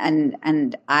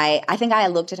 and I think I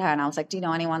looked at her and I was like, do you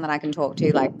know anyone that I can talk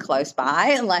to like close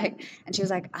by? Like, and she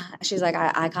was like,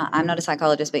 I can't, I'm not a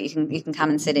psychologist, but you can come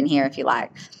and sit in here if you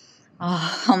like.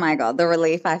 Oh my God, the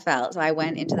relief I felt. So I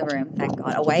went into the room, thank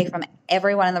God, away from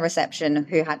everyone in the reception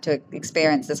who had to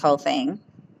experience this whole thing.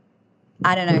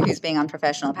 I don't know who's being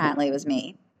unprofessional. Apparently it was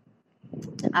me.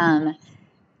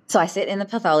 So I sit in the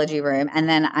pathology room, and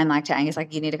then I'm like to Angus,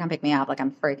 like, you need to come pick me up. Like,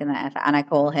 I'm freaking the F out. And I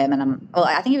call him, and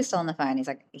I think he was still on the phone. He's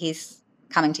like, he's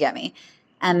coming to get me.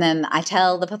 And then I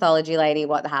tell the pathology lady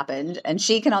what happened, and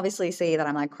she can obviously see that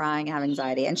I'm like crying, have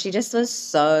anxiety. And she just was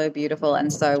so beautiful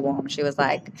and so warm. She was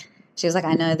like,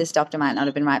 I know this doctor might not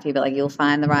have been right for you, but like, you'll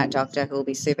find the right doctor who will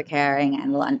be super caring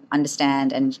and will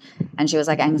understand. And she was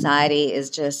like, anxiety is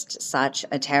just such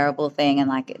a terrible thing, and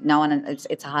like,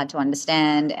 it's hard to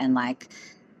understand, and like,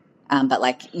 but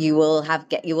like, you will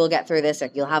get through this.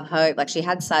 Like, you'll have hope. Like, she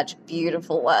had such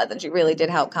beautiful words, and she really did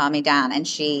help calm me down. And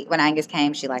when Angus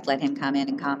came, she like let him come in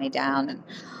and calm me down. And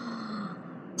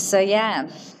so, yeah,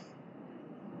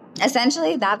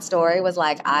 essentially that story was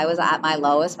like, I was at my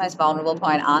lowest, most vulnerable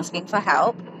point asking for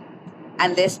help.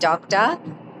 And this doctor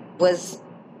was,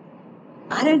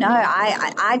 I don't know,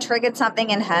 I triggered something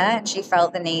in her, and she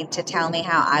felt the need to tell me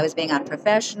how I was being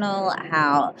unprofessional,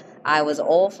 how I was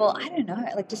awful. I don't know,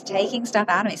 like just taking stuff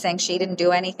out of me, saying she didn't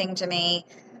do anything to me.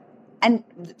 And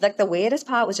like the weirdest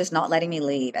part was just not letting me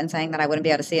leave and saying that I wouldn't be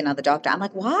able to see another doctor. I'm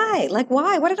like, why? Like,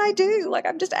 why? What did I do? Like,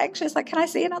 I'm just anxious. Like, can I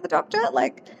see another doctor?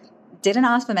 Like, didn't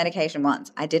ask for medication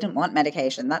once. I didn't want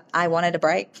medication. That I wanted a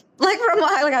break. Like, from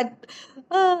why? Like,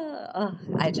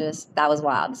 that was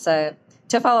wild. So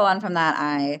to follow on from that,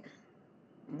 I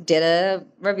did a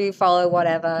review, follow,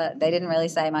 whatever. They didn't really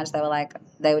say much. They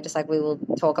were just like, we will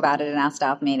talk about it in our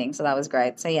staff meeting. So that was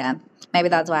great. So yeah, maybe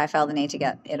that's why I felt the need to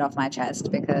get it off my chest,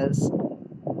 because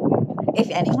if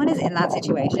anyone is in that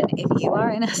situation, if you are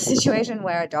in a situation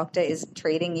where a doctor is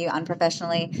treating you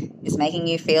unprofessionally, is making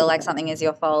you feel like something is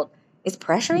your fault, is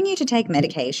pressuring you to take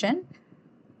medication,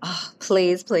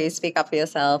 please speak up for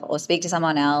yourself or speak to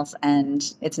someone else,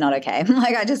 and it's not okay.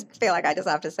 Like, I just feel like I just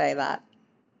have to say that.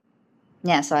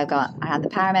 Yeah, so I had the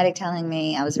paramedic telling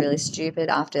me I was really stupid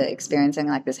after experiencing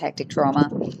like this hectic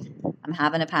trauma. I'm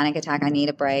having a panic attack. I need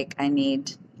a break. I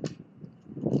need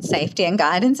safety and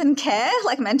guidance and care,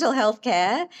 like mental health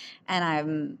care.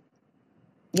 And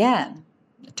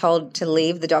told to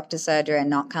leave the doctor's surgery and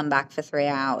not come back for 3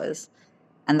 hours.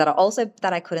 And that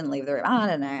I couldn't leave the room. I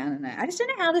don't know. I just don't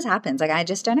know how this happens. Like, I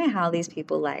just don't know how these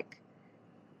people, like,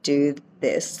 do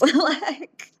this.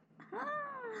 Like,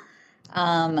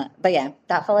 but yeah,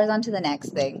 that follows on to the next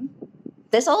thing.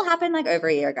 This all happened, like, over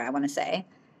a year ago, I want to say,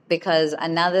 because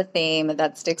another theme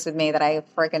that sticks with me that I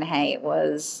freaking hate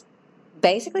was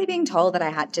basically being told that I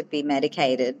had to be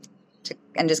medicated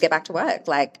and just get back to work.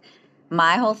 Like,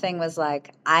 my whole thing was,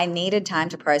 like, I needed time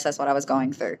to process what I was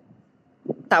going through.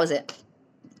 That was it.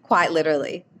 Quite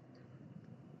literally.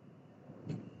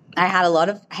 I had a lot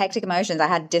of hectic emotions. I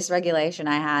had dysregulation.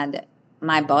 I had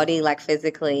my body, like,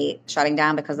 physically shutting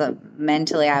down because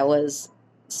mentally I was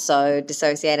so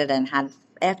dissociated and had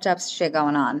effed up shit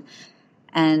going on.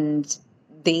 And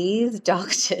these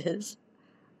doctors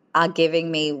are giving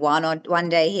me one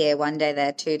day here, one day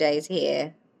there, 2 days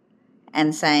here,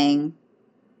 and saying,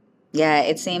 yeah,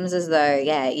 it seems as though,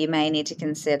 yeah, you may need to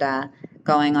consider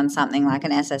going on something like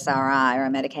an SSRI or a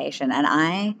medication. And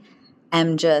I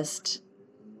am just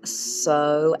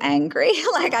so angry.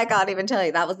 Like, I can't even tell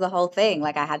you. That was the whole thing.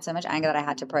 Like, I had so much anger that I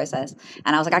had to process.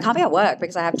 And I was like, I can't be at work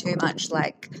because I have too much,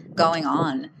 like, going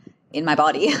on in my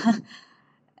body.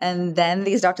 And then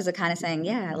these doctors are kind of saying,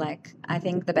 yeah, like, I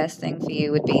think the best thing for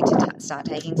you would be to start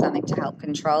taking something to help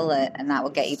control it, and that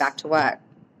will get you back to work.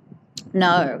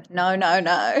 No.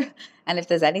 And if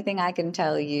there's anything I can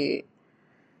tell you,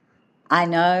 I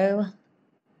know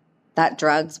that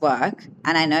drugs work,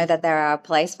 and I know that there are a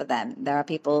place for them. There are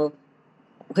people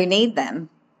who need them,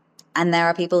 and there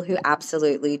are people who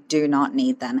absolutely do not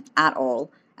need them at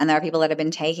all. And there are people that have been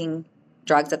taking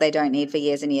drugs that they don't need for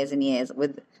years and years and years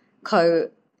with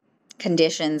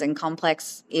conditions and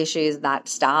complex issues that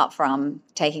start from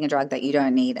taking a drug that you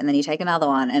don't need, and then you take another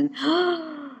one, and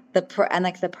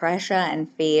the pressure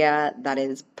and fear that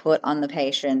is put on the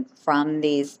patient from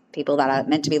these people that are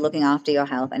meant to be looking after your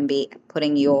health and be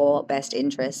putting your best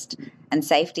interest and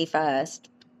safety first.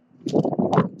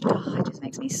 It just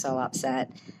makes me so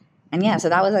upset. And yeah, so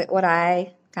that was, like, what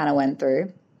I kind of went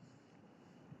through.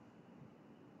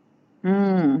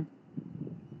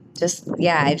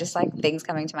 Just like things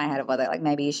coming to my head of whether, like,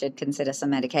 maybe you should consider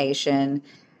some medication.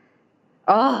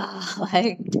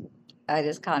 Like, I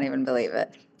just can't even believe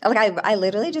it. Like, I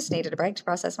literally just needed a break to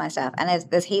process my stuff. And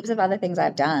there's heaps of other things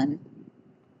I've done.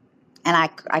 And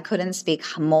I couldn't speak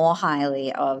more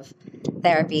highly of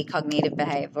therapy, cognitive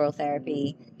behavioral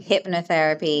therapy,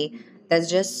 hypnotherapy. There's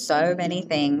just so many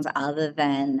things other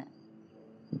than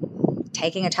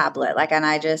taking a tablet. Like, and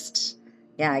I guess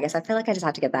I feel like I just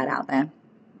have to get that out there.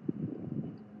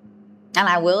 And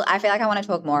I feel like I want to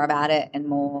talk more about it and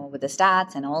more with the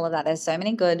stats and all of that. There's so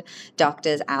many good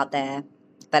doctors out there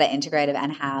that are integrative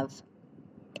and have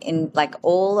in, like,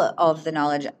 all of the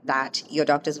knowledge that your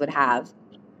doctors would have,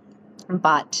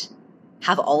 but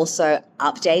have also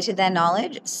updated their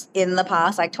knowledge in the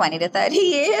past, like, 20 to 30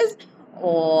 years,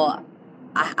 or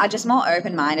are just more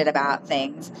open-minded about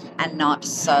things and not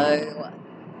so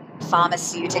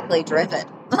pharmaceutically driven.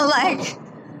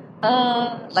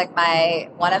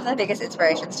 One of the biggest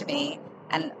inspirations to me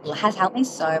and has helped me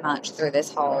so much through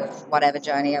this whole whatever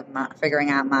journey of figuring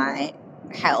out my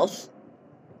health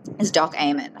is Doc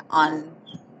Amen on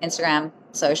Instagram,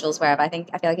 socials, wherever. I feel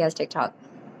like he has TikTok.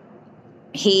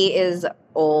 He is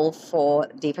all for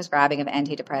deprescribing of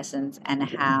antidepressants and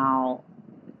how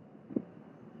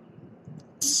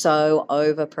so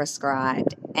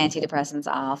overprescribed antidepressants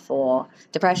are for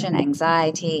depression,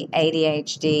 anxiety,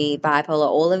 ADHD, bipolar,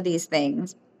 all of these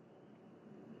things.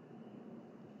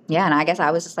 Yeah, and I guess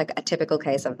I was just like a typical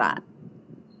case of that.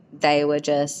 They were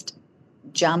just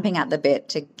jumping at the bit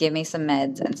to give me some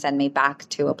meds and send me back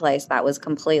to a place that was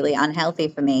completely unhealthy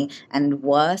for me and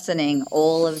worsening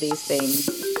all of these things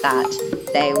that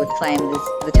they would claim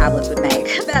the tablets would make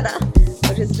better,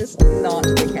 which is just not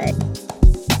the case.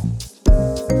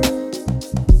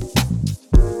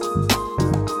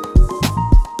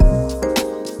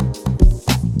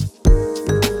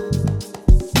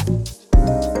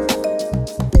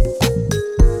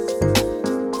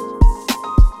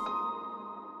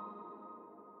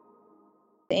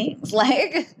 Things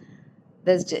like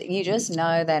you just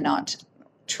know they're not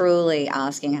truly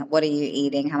asking, what are you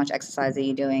eating, how much exercise are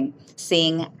you doing,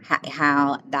 seeing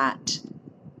how that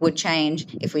would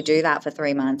change if we do that for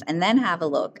 3 months, and then have a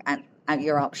look at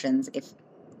your options, if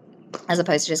as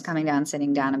opposed to just coming down,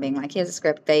 sitting down and being like, here's a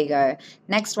script, there you go,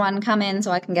 next one, come in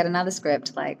so I can get another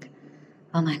script. Like,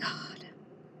 oh my God.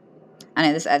 I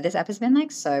know this app has been,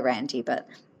 like, so ranty, but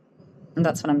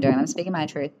that's what I'm doing. I'm speaking my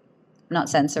truth, not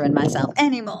censoring myself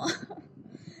anymore.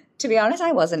 To be honest,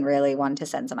 I wasn't really one to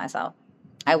censor myself.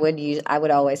 I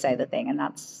would always say the thing, and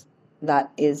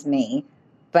that is me.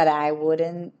 But I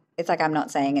wouldn't, it's like I'm not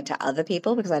saying it to other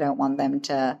people because I don't want them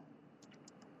to,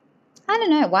 I don't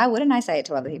know. Why wouldn't I say it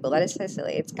to other people? That is so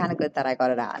silly. It's kind of good that I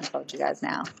got it out and told you guys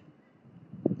now.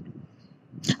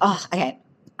 Oh, okay.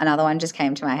 Another one just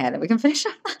came to my head and we can finish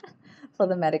up for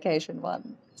the medication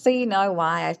one. So you know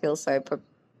why I feel so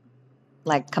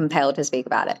compelled to speak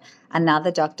about it.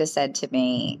 Another doctor said to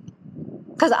me,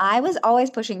 because I was always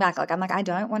pushing back. Like, I'm like, I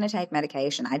don't want to take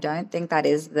medication. I don't think that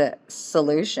is the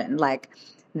solution. Like,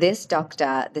 this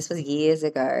doctor, this was years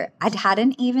ago, I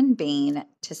hadn't even been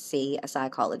to see a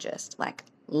psychologist. Like,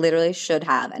 literally should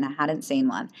have, and I hadn't seen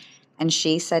one. And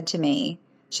she said to me,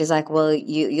 she's like, well,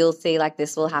 you'll see, like,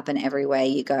 this will happen everywhere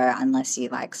you go unless you,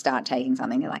 like, start taking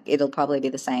something. Like, it'll probably be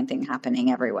the same thing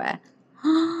happening everywhere.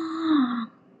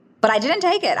 But I didn't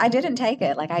take it. I didn't take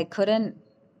it. Like, I couldn't,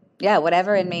 yeah,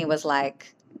 whatever in me was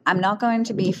like, I'm not going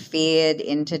to be feared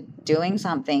into doing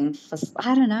something for,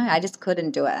 I don't know. I just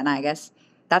couldn't do it. And I guess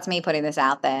that's me putting this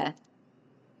out there.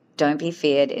 Don't be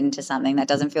feared into something that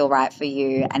doesn't feel right for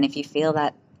you. And if you feel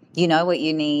that you know what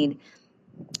you need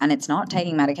and it's not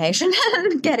taking medication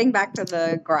and getting back to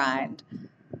the grind,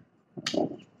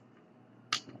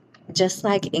 just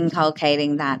like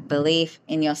inculcating that belief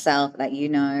in yourself that you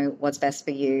know what's best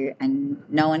for you, and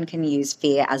no one can use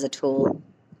fear as a tool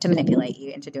to manipulate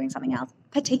you into doing something else,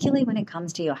 particularly when it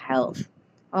comes to your health.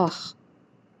 Oh,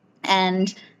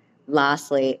 and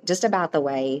lastly, just about the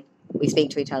way we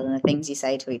speak to each other and the things you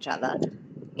say to each other,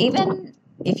 even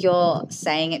if you're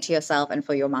saying it to yourself and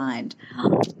for your mind.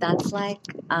 That's like,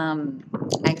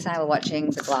 Angus and I were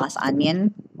watching The Glass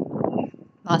Onion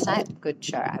last night. Good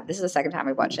show. This is the second time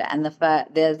we watched it. And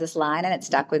there's this line, and it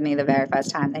stuck with me the very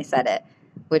first time they said it,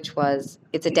 which was,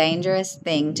 it's a dangerous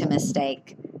thing to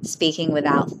mistake speaking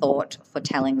without thought for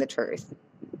telling the truth,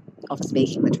 or for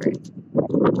speaking the truth.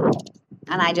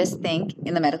 And I just think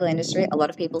in the medical industry, a lot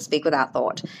of people speak without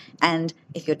thought. And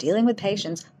if you're dealing with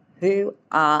patients who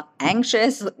are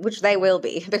anxious, which they will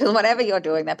be, because whatever you're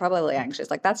doing, they're probably anxious.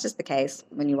 Like, that's just the case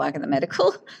when you work in the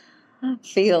medical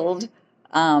field.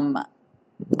 And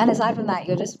aside from that,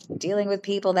 you're just dealing with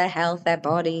people, their health, their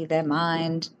body, their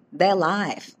mind, their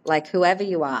life, like whoever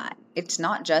you are. It's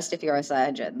not just if you're a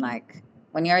surgeon. Like,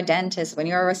 when you're a dentist, when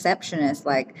you're a receptionist,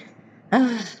 like,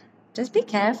 just be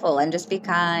careful and just be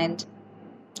kind.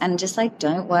 And just like,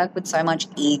 don't work with so much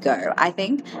ego. I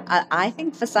think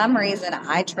for some reason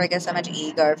I trigger so much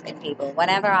ego in people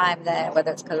whenever I'm there,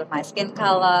 whether it's because of my skin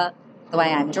color, the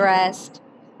way I'm dressed,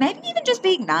 maybe even just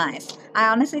being nice. I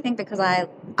honestly think because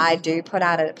I do put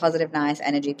out a positive, nice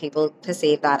energy, people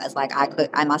perceive that as like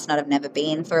I must not have never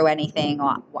been through anything,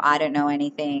 or I don't know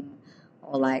anything,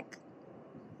 or like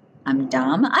I'm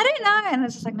dumb. I don't know. And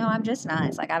it's just like, no, I'm just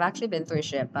nice. Like, I've actually been through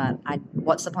shit, but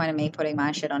what's the point of me putting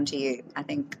my shit onto you? I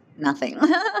think nothing.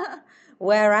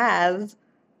 Whereas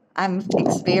I'm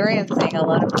experiencing a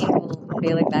lot of people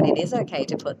feeling that it is okay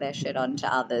to put their shit onto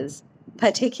others,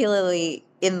 particularly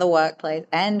in the workplace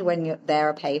and when they're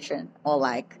a patient or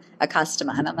like a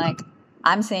customer. And I'm like,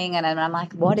 I'm seeing it and I'm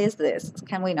like, what is this?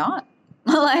 Can we not?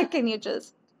 Like, can you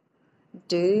just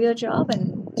do your job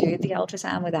and do the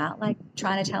ultrasound without like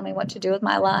trying to tell me what to do with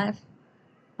my life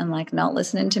and like not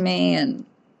listening to me? And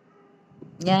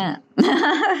yeah.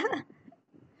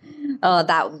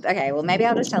 Okay, well, maybe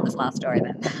I'll just tell this last story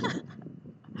then.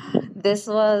 This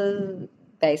was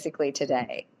basically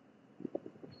today.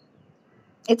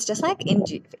 It's just like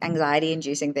anxiety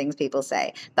inducing things people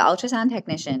say. The ultrasound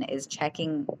technician is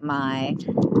checking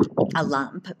a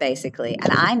lump, basically.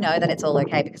 And I know that it's all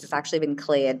okay because it's actually been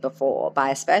cleared before by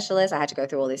a specialist. I had to go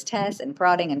through all these tests and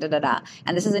prodding and da-da-da.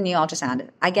 And this is a new ultrasound.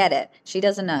 I get it. She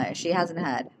doesn't know. She hasn't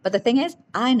heard. But the thing is,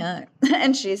 I know.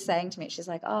 And she's saying to me, she's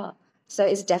like, oh, so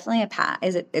is it definitely a PASH?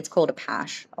 It's called a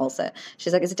PASH also.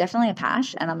 She's like, is it definitely a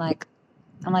PASH? And I'm like,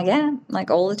 yeah, like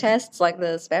all the tests, like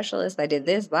the specialists, they did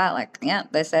this, that, like, yeah,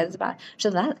 they said it's bad.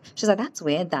 She's like, that's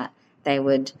weird that they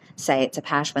would say it's a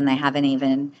PASH when they haven't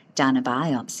even done a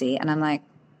biopsy. And I'm like,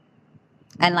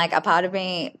 and like a part of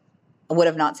me would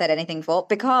have not said anything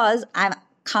because I'm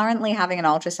currently having an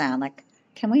ultrasound. Like,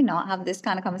 can we not have this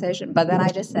kind of conversation? But then I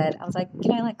just said, I was like,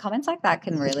 like comments like that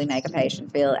can really make a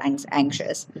patient feel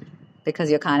anxious because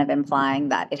you're kind of implying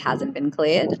that it hasn't been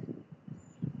cleared.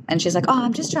 And she's like, oh,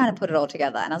 I'm just trying to put it all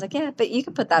together. And I was like, yeah, but you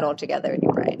can put that all together in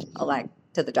your brain, or like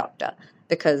to the doctor,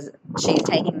 because she's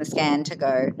taking the scan to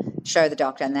go show the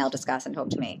doctor and they'll discuss and talk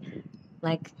to me.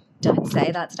 Like, don't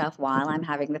say that stuff while I'm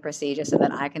having the procedure so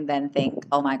that I can then think,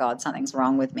 oh my God, something's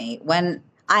wrong with me, when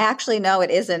I actually know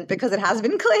it isn't, because it has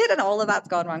been cleared and all of that's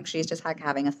gone wrong. She's just like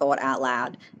having a thought out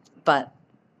loud. But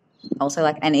also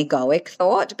like an egoic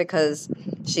thought, because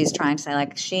she's trying to say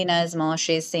like she knows more,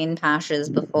 she's seen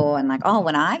Pashas before, and like, oh,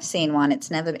 when I've seen one,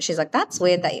 it's never been. She's like, that's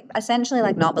weird, that essentially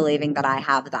like not believing that I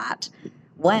have that,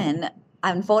 when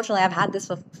unfortunately I've had this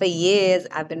for years.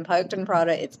 I've been poked and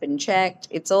prodded, it's been checked,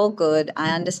 it's all good.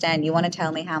 I understand you want to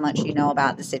tell me how much you know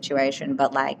about the situation,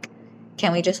 but like,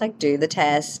 can we just like do the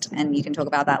test and you can talk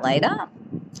about that later,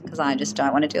 because I just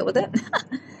don't want to deal with it.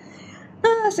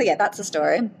 So yeah, that's the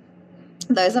story.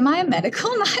 Those are my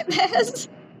medical nightmares.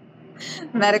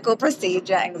 Medical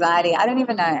procedure anxiety. I don't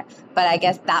even know. But I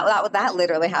guess that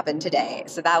literally happened today.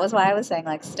 So that was why I was saying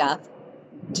like stuff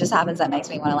just happens that makes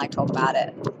me want to like talk about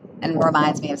it and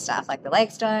reminds me of stuff like the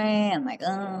lake story and like,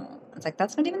 oh, it's like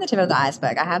that's not even the tip of the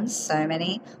iceberg. I have so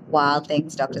many wild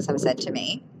things doctors have said to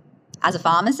me as a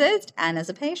pharmacist and as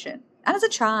a patient and as a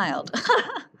child.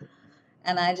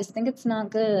 And I just think it's not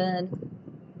good.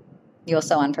 You're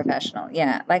so unprofessional.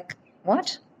 Yeah. Like,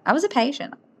 what? I was a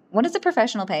patient. What is a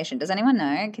professional patient? Does anyone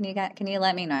know? Can you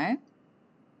let me know?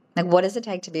 Like, what does it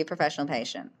take to be a professional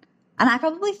patient? And I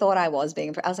probably thought I was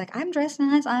I was like, I'm dressed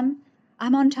nice. I'm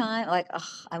on time. Like, ugh,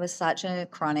 I was such a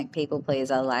chronic people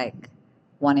pleaser, like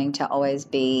wanting to always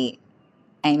be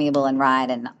amiable and right.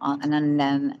 And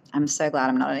then I'm so glad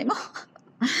I'm not anymore.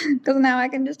 Because now I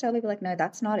can just tell people like, no,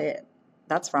 that's not it.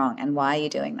 That's wrong. And why are you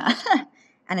doing that?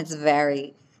 And it's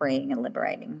very freeing and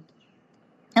liberating.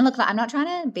 And look, I'm not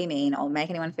trying to be mean or make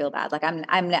anyone feel bad. Like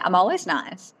I'm always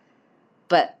nice,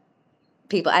 but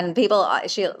people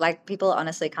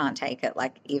honestly can't take it.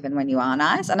 Like even when you are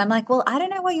nice, and I'm like, well, I don't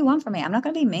know what you want from me. I'm not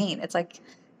going to be mean. It's like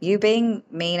you being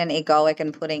mean and egoic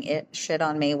and putting shit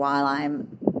on me while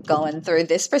I'm going through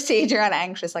this procedure and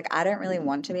anxious. Like I don't really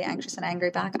want to be anxious and angry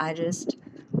back. I just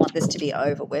want this to be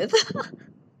over with.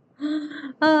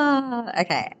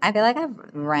 Okay. I feel like I've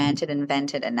ranted and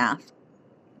vented enough.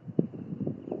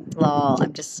 Lol, I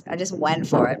just went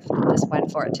for it. Just went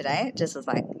for it today. It just was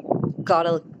like,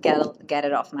 gotta get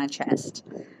it off my chest.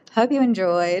 Hope you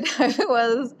enjoyed. Hope it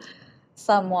was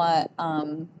somewhat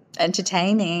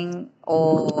entertaining,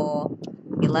 or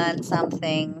you learned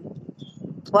something.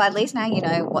 Well, at least now you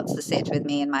know what's the sitch with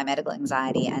me and my medical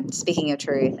anxiety and speaking your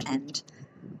truth and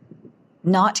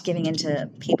not giving into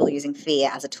people using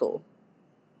fear as a tool.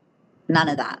 None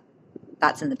of that.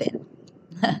 That's in the bin.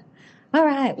 All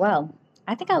right, well,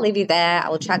 I think I'll leave you there. I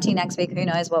will chat to you next week. Who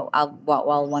knows what I'll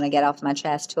want to get off my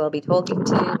chest, who I'll be talking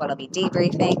to, what I'll be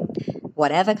debriefing,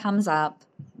 whatever comes up.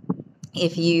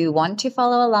 If you want to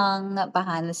follow along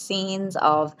behind the scenes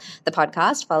of the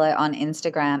podcast, follow on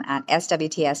Instagram at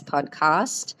SWTS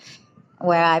Podcast,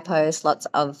 where I post lots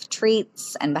of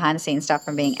treats and behind the scenes stuff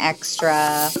from being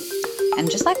extra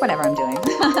and just like whatever I'm doing.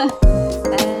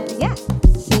 Yeah,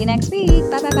 see you next week.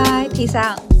 Bye, bye, bye. Peace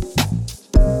out.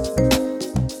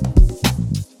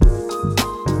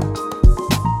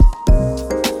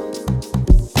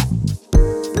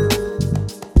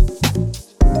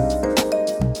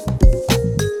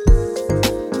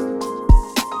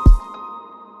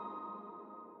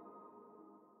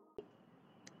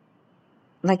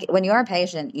 Like when you're a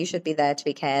patient, you should be there to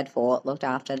be cared for, looked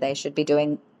after. They should be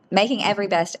making every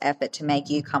best effort to make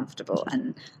you comfortable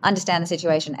and understand the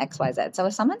situation X, Y, Z. So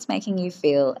if someone's making you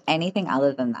feel anything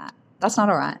other than that, that's not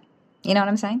all right. You know what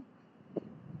I'm saying?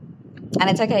 And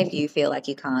it's okay if you feel like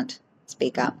you can't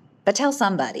speak up, but tell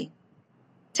somebody.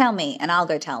 Tell me, and I'll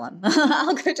go tell them.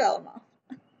 I'll go tell them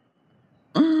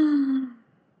all.